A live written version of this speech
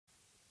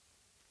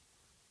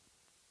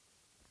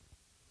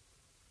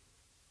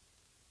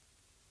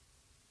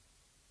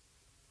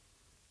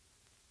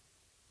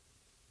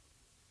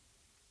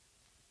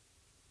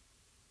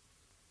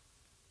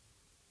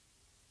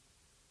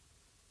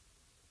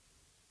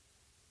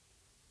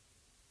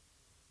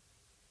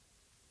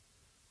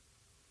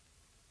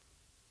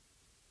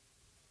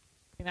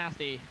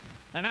nasty.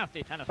 A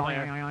nasty tennis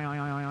player.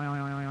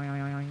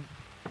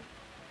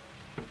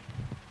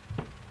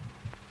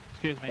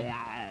 Excuse me.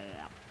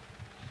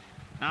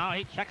 Now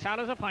he checks out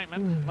his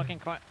appointment, looking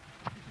quite...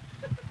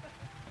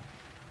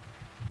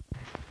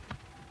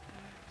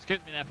 Excuse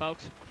me there,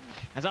 folks.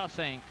 As I was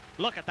saying,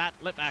 look at that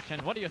lip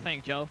action. What do you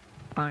think, Joe?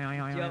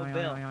 Joe,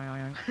 Bill.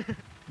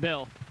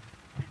 Bill.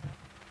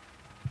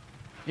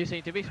 You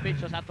seem to be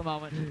speechless at the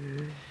moment.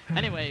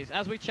 Anyways,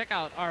 as we check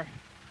out our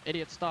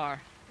idiot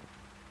star.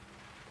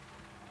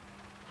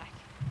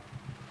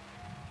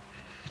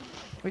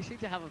 We seem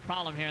to have a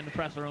problem here in the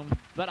press room,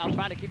 but I'll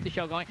try to keep the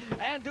show going.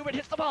 And Dubert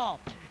hits the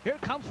ball. Here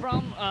it comes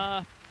from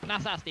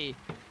Nasasti.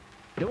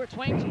 Dubert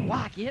swings,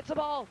 whack, he hits the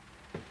ball.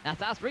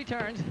 Nasasti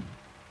returns.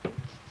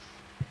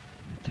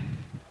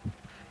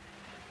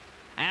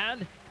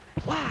 And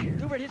whack,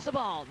 Dubert hits the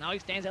ball. Now he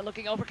stands there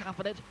looking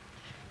overconfident.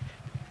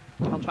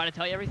 I'll try to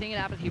tell you everything that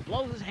happens. He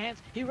blows his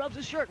hands. He rubs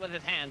his shirt with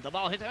his hands. The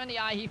ball hits him in the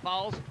eye. He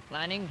falls,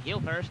 landing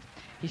heel first.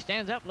 He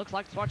stands up, looks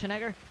like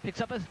Schwarzenegger,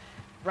 picks up his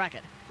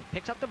racket,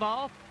 picks up the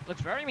ball, looks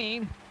very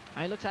mean.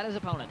 Now he looks at his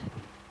opponent.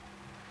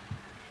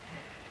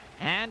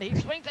 And he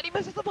swings and he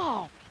misses the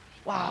ball.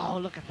 Wow,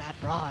 look at that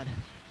broad.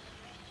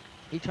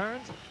 He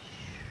turns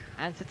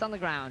and sits on the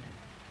ground.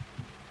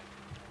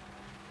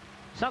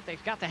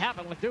 Something's got to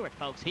happen with Dubert,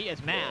 folks. He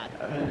is mad.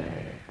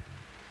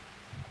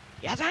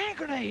 He has a hand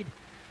grenade.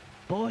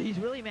 Boy, he's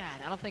really mad.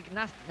 I don't think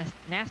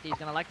Nasty's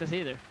gonna like this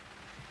either.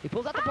 He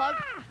pulls out the plug.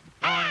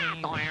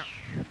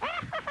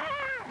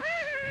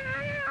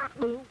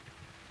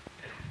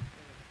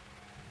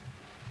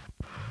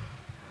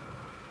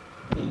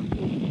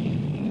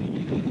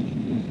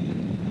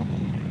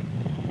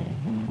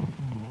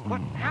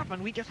 What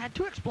happened? We just had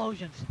 2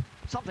 explosions.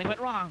 Something went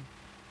wrong.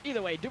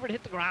 Either way, Dubert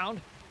hit the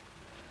ground.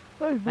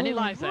 And he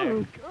lies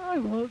there.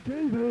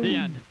 The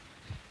end.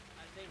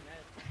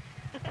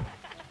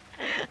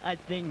 I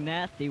think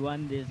Nasty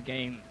won this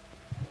game.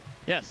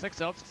 Yes, 6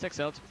 zilch, 6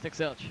 zilch, 6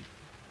 zilch.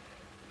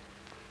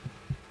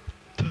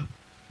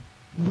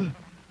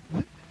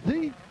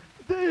 The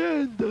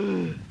end.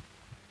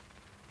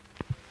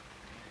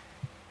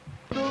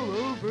 It's all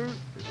over.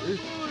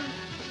 It's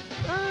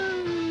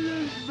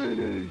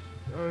finished.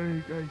 I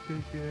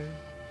think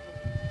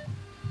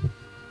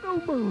no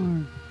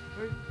more.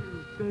 Thank you,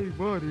 Dave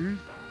Waters,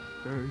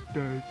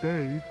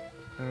 Dave,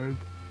 and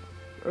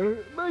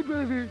my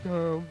brother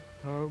Tom.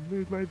 Tom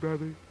is my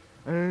brother,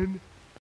 and